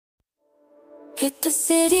Hit the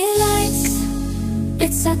city lights,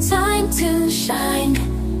 it's our time to shine.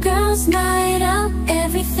 Girls' night out,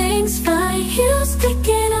 everything's fine. Heels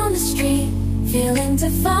clicking on the street, feeling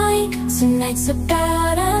divine. Tonight's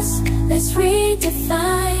about us, let's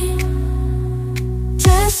redefine.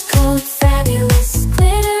 Dress code fabulous,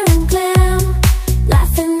 glitter and glam.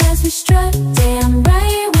 Laughing as we strut, damn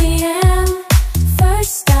right we am.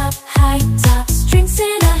 First stop, high tops, drinks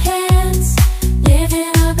in our hands.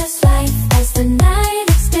 Living our best life as the night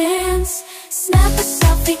extends. Snap a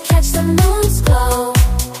selfie, catch the moon's glow.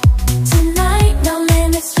 Tonight, no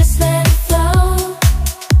limits, just let it flow.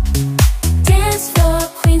 Dance floor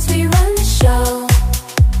queens, we run the show.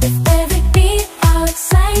 With every beat, our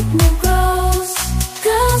excitement grows.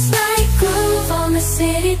 Girls like groove on the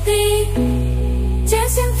city beat,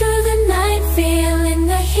 dancing through the night, feeling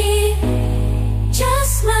the heat.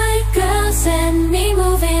 Just like girls and me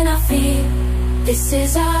moving our feet. This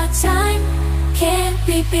is our time, can't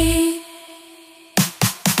be beat.